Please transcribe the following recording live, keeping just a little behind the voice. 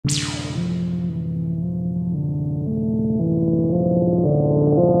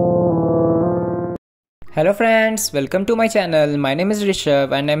Hello friends, welcome to my channel. My name is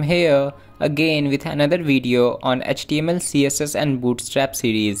Rishabh and I'm here again with another video on HTML, CSS and Bootstrap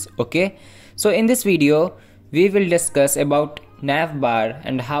series. Okay, so in this video we will discuss about navbar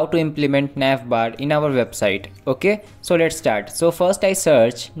and how to implement navbar in our website. Okay, so let's start. So first I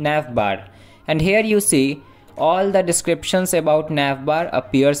search navbar and here you see all the descriptions about navbar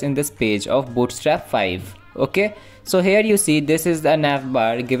appears in this page of Bootstrap 5. Okay, so here you see this is the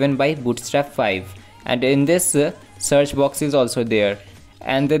navbar given by Bootstrap 5. And in this search box is also there,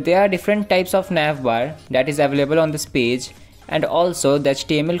 and there are different types of navbar that is available on this page, and also the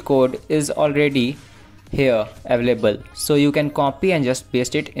HTML code is already here available, so you can copy and just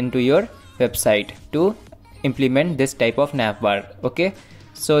paste it into your website to implement this type of navbar. Okay,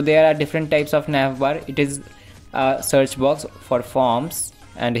 so there are different types of navbar. It is a search box for forms,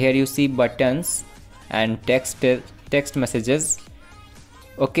 and here you see buttons and text messages.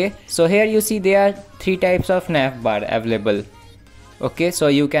 Okay, so here you see there are three types of navbar available. Okay, so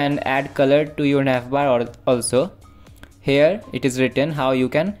you can add color to your navbar, or also here it is written how you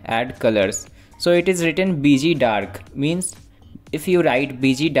can add colors. So it is written bg dark, means if you write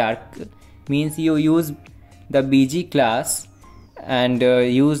bg dark means you use the bg class and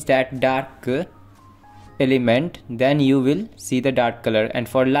use that dark element, then you will see the dark color, and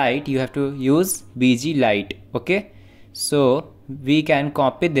for light you have to use bg light. Okay, so we can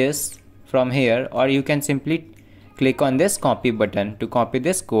copy this from here, or you can simply click on this copy button to copy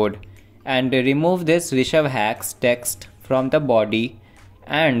this code and remove this Rishabh hacks text from the body,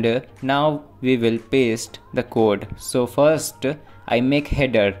 and now we will paste the code. So first I make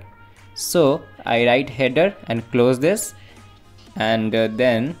header, so I write header and close this, and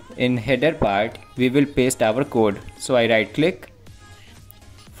then in header part we will paste our code. So I right click,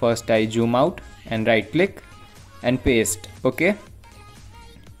 first I zoom out and right click and paste. Okay,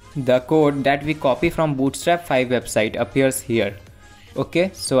 the code that we copy from Bootstrap 5 website appears here.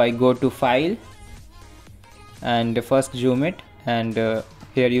 Okay, so I go to file and first zoom it, and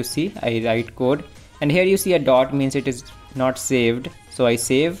here you see I write code, and here you see a dot means it is not saved, so I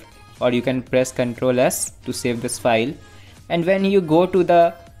save, or you can press Ctrl S to save this file. And when you go to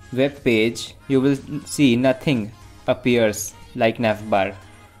the web page you will see nothing appears like navbar.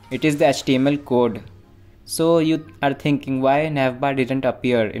 It is the HTML code. So you are thinking why navbar didn't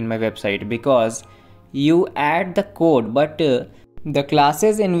appear in my website? Because you add the code, but the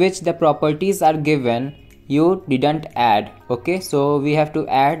classes in which the properties are given you didn't add. Okay, so we have to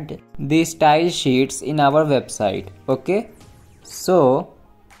add the style sheets in our website. Okay, so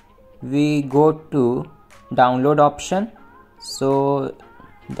we go to download option. So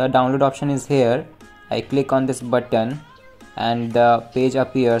the download option is here. I click on this button and the page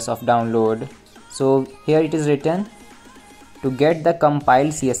appears of download. So here it is written, to get the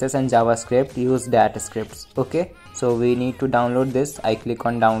compiled CSS and JavaScript use data scripts. Okay, so we need to download this. I click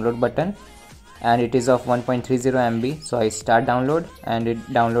on download button and it is of 1.30 MB, so I start download and it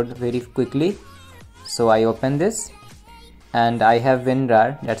downloads very quickly. So I open this and I have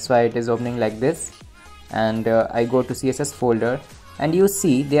WinRAR, that's why it is opening like this, and I go to CSS folder, and you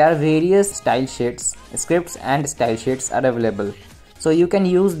see there are various style sheets, scripts and style sheets are available, so you can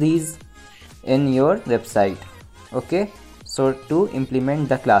use these in your website. Okay, so to implement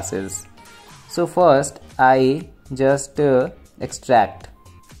the classes, so first I just extract,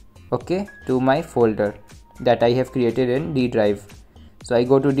 okay, to my folder that I have created in D drive. So I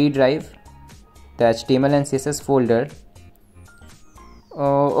go to D drive, the HTML and CSS folder.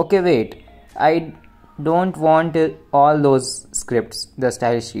 Okay, wait, I don't want all those scripts, the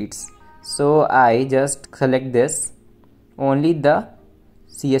style sheets, so I just select this, only the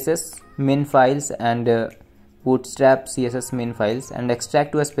CSS min files and Bootstrap CSS min files, and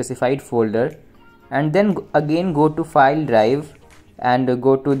extract to a specified folder, and then again go to file drive and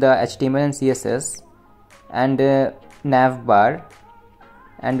go to the HTML and CSS and navbar,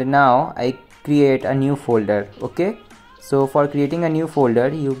 and now I create a new folder. Okay, so for creating a new folder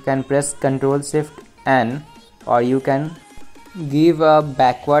you can press Ctrl Shift N, or you can give a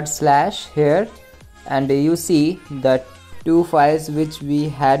backward slash here, and you see the two files which we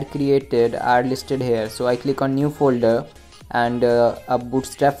had created are listed here. So I click on new folder and a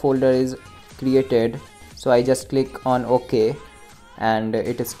Bootstrap folder is created, so I just click on OK, and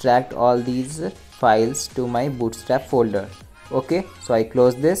it extract all these files to my Bootstrap folder. Okay, so I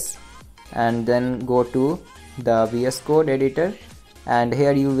close this and then go to the VS Code editor, and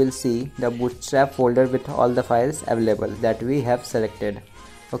here you will see the Bootstrap folder with all the files available that we have selected.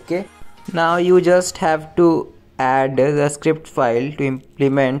 Okay, now you just have to add the script file to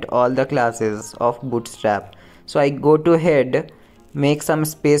implement all the classes of Bootstrap. So I go to head, make some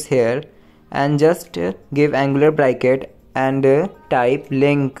space here, and just give angular bracket and type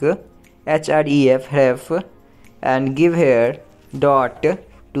link href and give here dot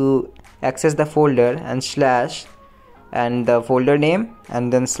to access the folder and slash and the folder name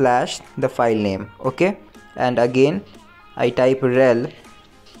and then slash the file name. Okay, and again I type rel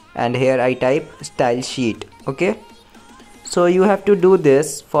and here I type style sheet. Okay, so you have to do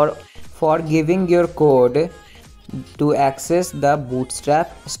this for giving your code to access the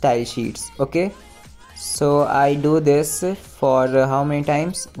bootstrap style sheets. Okay, so I do this for how many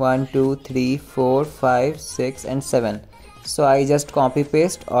times? 1 2 3 4 5 6 and 7. So I just copy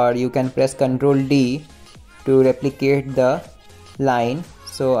paste, or you can press Ctrl D to replicate the line.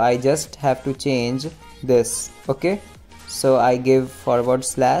 So I just have to change this. Okay, so I give forward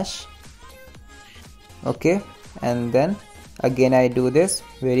slash. Okay, and then again I do this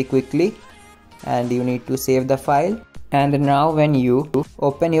very quickly, and you need to save the file. And now when you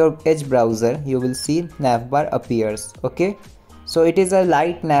open your Edge browser, you will see navbar appears. Okay, so it is a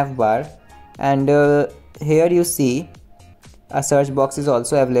light navbar, and here you see a search box is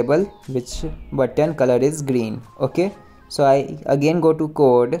also available, which button color is green. Okay, so I again go to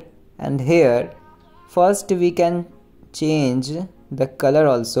code, and here first we can change the color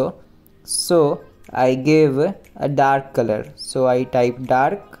also. So I give a dark color, so I type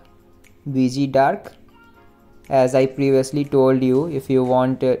dark, bg dark. As I previously told you, if you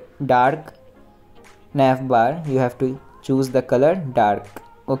want dark navbar, you have to choose the color dark.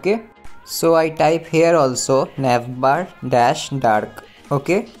 Okay, so I type here also navbar dash dark.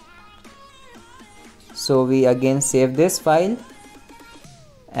 Okay, so we again save this file,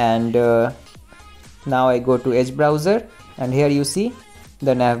 and now I go to Edge browser, and here you see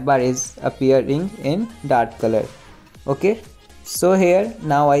the navbar is appearing in dark color. Okay, so here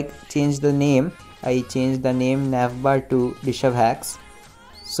now I change the name. I change the name navbar to Rishabh Hacks,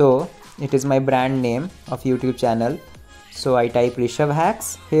 so it is my brand name of YouTube channel. So I type Rishabh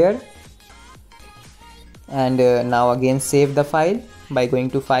Hacks here, and now again save the file by going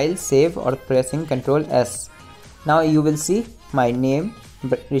to file, save, or pressing Ctrl S. Now you will see my name,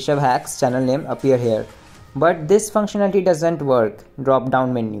 Rishabh Hacks channel name, appear here. But this functionality doesn't work, drop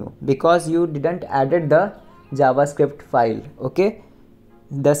down menu, because you didn't added the JavaScript file. Okay,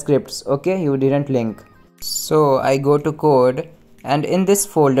 the scripts. Okay, you didn't link. So I go to code, and in this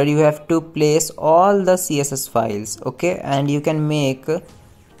folder you have to place all the CSS files. Okay, and you can make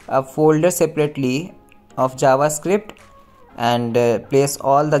a folder separately of JavaScript and place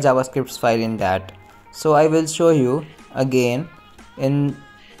all the JavaScript file in that. So I will show you again. In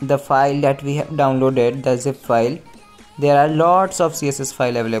the file that we have downloaded, the zip file, there are lots of CSS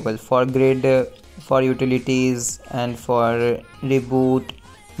file available for grid, for utilities, and for reboot.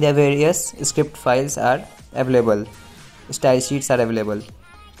 There various script files are available, style sheets are available,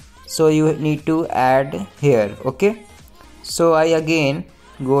 so you need to add here. Okay, so I again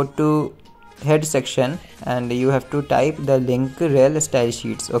go to head section, and you have to type the link rel style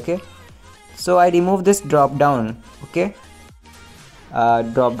sheets. Okay, so I remove this drop down. Okay,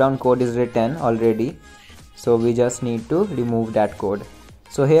 drop down code is written already, so we just need to remove that code.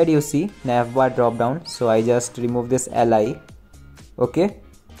 So here you see navbar drop down, so I just remove this li. Okay,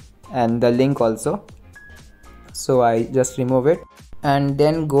 and the link also, so I just remove it, and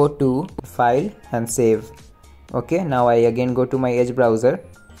then go to file and save. Okay, now I again go to my Edge browser,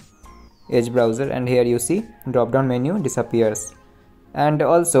 and here you see drop down menu disappears. And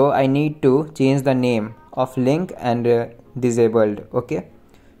also I need to change the name of link and disabled. Okay,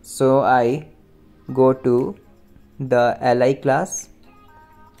 so I go to the li class,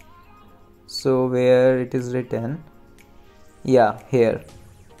 so where it is written, yeah, here,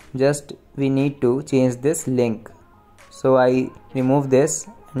 just we need to change this link. So I remove this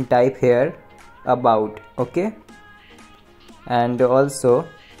and type here about. Okay, and also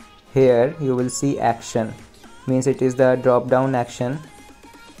here you will see action, means it is the drop down action.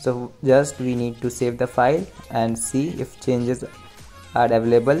 So just we need to save the file and see if changes are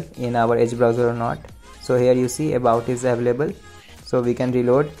available in our Edge browser or not. So here you see about is available, so we can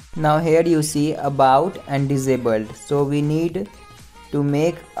reload. Now here you see about and disabled, so we need to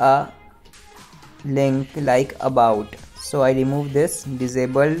make a link like about. So I remove this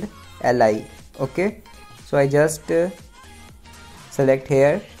disabled li. Okay, so I just select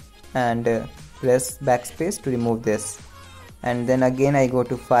here and press backspace to remove this, and then again I go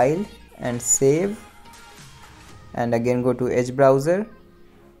to file and save, and again go to Edge browser.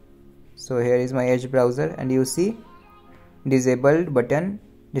 So here is my Edge browser, and you see disabled button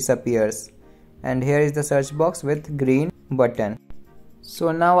disappears, and here is the search box with green button.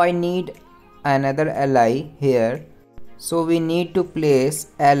 So now I need another li here, So we need to place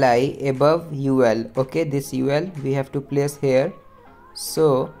li above ul. Okay, this ul we have to place here.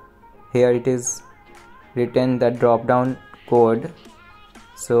 So here it is written the drop down code,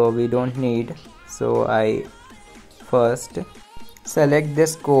 so we don't need. So I first select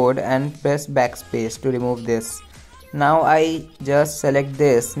this code and press backspace to remove this. Now I just select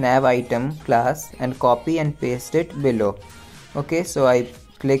this nav item class and copy and paste it below. Okay, so I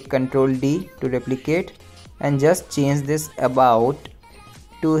click Ctrl D to replicate and just change this about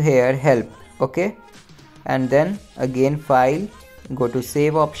to here help. Okay, and then again file, go to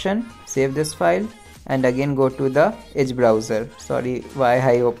save option, save this file, and again go to the Edge browser. Sorry why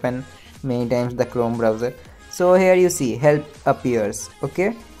I open many times the Chrome browser. So here you see help appears.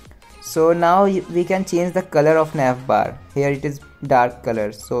 Okay, so now we can change the color of nav bar. Here it is dark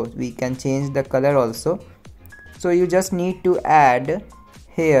color, so we can change the color also. So you just need to add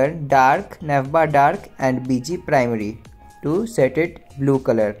here dark, navbar dark and bg primary to set it blue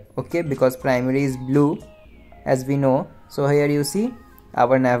color. Okay, because primary is blue as we know. So here you see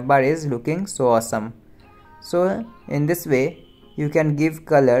our navbar is looking so awesome. So in this way you can give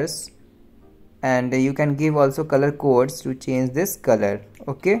colors, and you can give also color codes to change this color.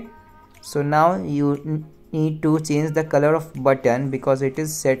 Okay, so now you need to change the color of button because it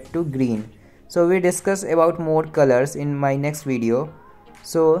is set to green. So we discuss about more colors in my next video.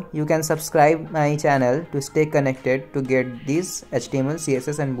 So you can subscribe my channel to stay connected to get these HTML,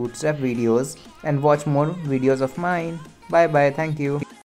 CSS and Bootstrap videos and watch more videos of mine. Bye bye. Thank you.